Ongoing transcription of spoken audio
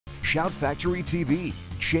Shout Factory TV,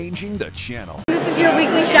 changing the channel. This is your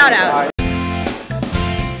weekly shout out.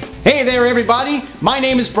 Hey there everybody, my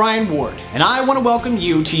name is Brian Ward and I want to welcome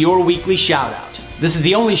you to your weekly shout out. This is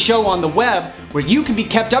the only show on the web where you can be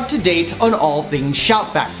kept up to date on all things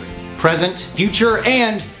Shout Factory. Present, future,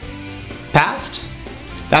 and past?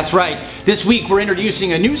 That's right, this week we're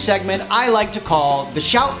introducing a new segment I like to call the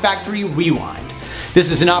Shout Factory Rewind. This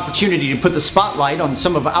is an opportunity to put the spotlight on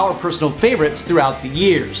some of our personal favorites throughout the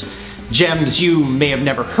years. Gems you may have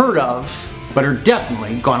never heard of, but are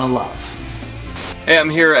definitely gonna love. Hey, I'm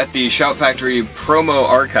here at the Shout Factory promo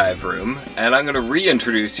archive room, and I'm going to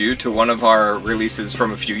reintroduce you to one of our releases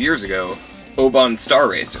from a few years ago, Oban Star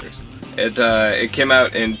Racers. It came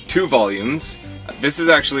out in 2 volumes. This is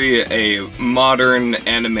actually a modern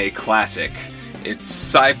anime classic. It's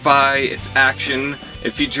sci-fi, it's action,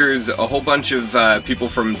 it features a whole bunch of people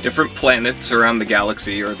from different planets around the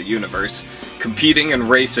galaxy or the universe competing and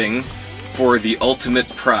racing for the ultimate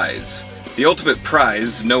prize. The ultimate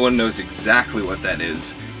prize, no one knows exactly what that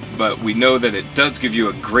is, but we know that it does give you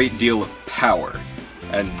a great deal of power,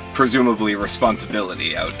 and presumably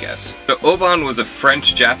responsibility, I would guess. So Oban was a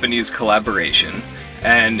French-Japanese collaboration,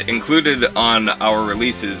 and included on our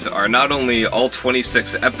releases are not only all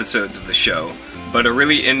 26 episodes of the show, but a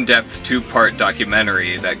really in-depth 2-part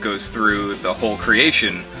documentary that goes through the whole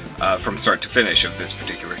creation from start to finish of this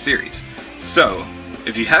particular series. So,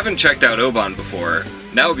 if you haven't checked out Oban before,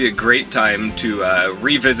 now would be a great time to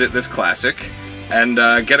revisit this classic and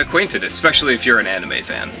get acquainted, especially if you're an anime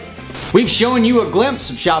fan. We've shown you a glimpse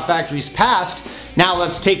of Shout Factory's past, now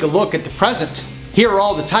let's take a look at the present. Here are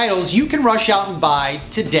all the titles you can rush out and buy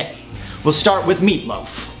today. We'll start with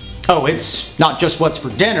Meatloaf. Oh, it's not just what's for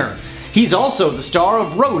dinner. He's also the star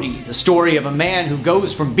of Roadie, the story of a man who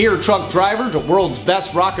goes from beer truck driver to world's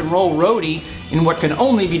best rock and roll roadie in what can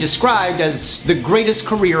only be described as the greatest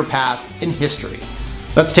career path in history.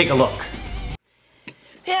 Let's take a look.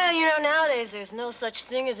 Yeah, you know, nowadays there's no such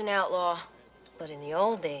thing as an outlaw. But in the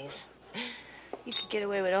old days, you could get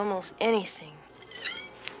away with almost anything.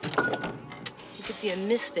 You could be a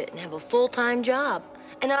misfit and have a full-time job,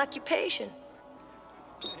 an occupation.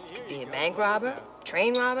 You could be a bank robber,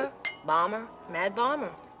 train robber, bomber, mad bomber.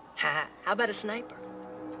 How about a sniper?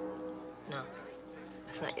 No,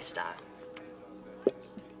 that's not your style.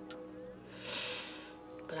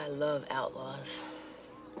 But I love outlaws.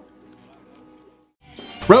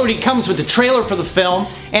 Roadie comes with the trailer for the film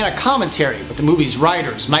and a commentary with the movie's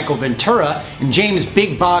writers Michael Ventura and James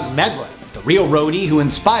Big Bog Medlin, the real Roadie who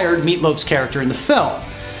inspired Meatloaf's character in the film.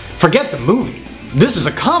 Forget the movie. This is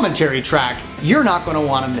a commentary track you're not going to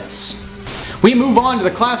want to miss. We move on to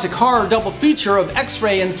the classic horror double feature of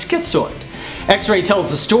X-Ray and Schizoid. X-Ray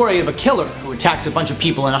tells the story of a killer who attacks a bunch of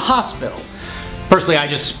people in a hospital. Personally, I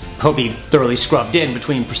just hope he thoroughly scrubbed in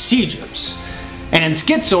between procedures. And in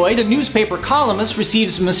Schizoid, a newspaper columnist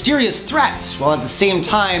receives mysterious threats, while at the same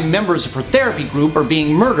time members of her therapy group are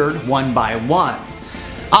being murdered one by one.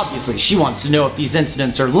 Obviously, she wants to know if these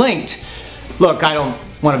incidents are linked. Look, I don't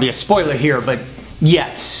want to be a spoiler here, but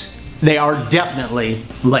yes, they are definitely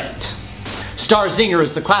linked. Starzinger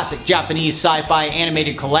is the classic Japanese sci-fi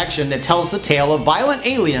animated collection that tells the tale of violent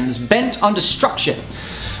aliens bent on destruction,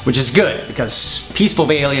 which is good, because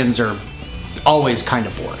peaceful aliens are always kind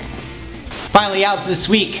of boring. Finally out this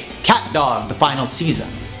week, Catdog, the final season.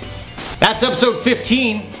 That's episode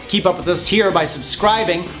 15. Keep up with us here by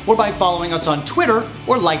subscribing or by following us on Twitter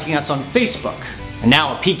or liking us on Facebook. And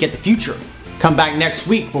now a peek at the future. Come back next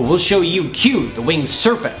week where we'll show you Q, the winged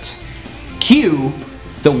serpent. Q,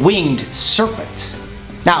 the winged serpent.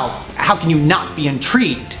 Now, how can you not be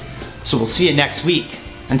intrigued? So we'll see you next week.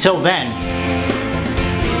 Until then,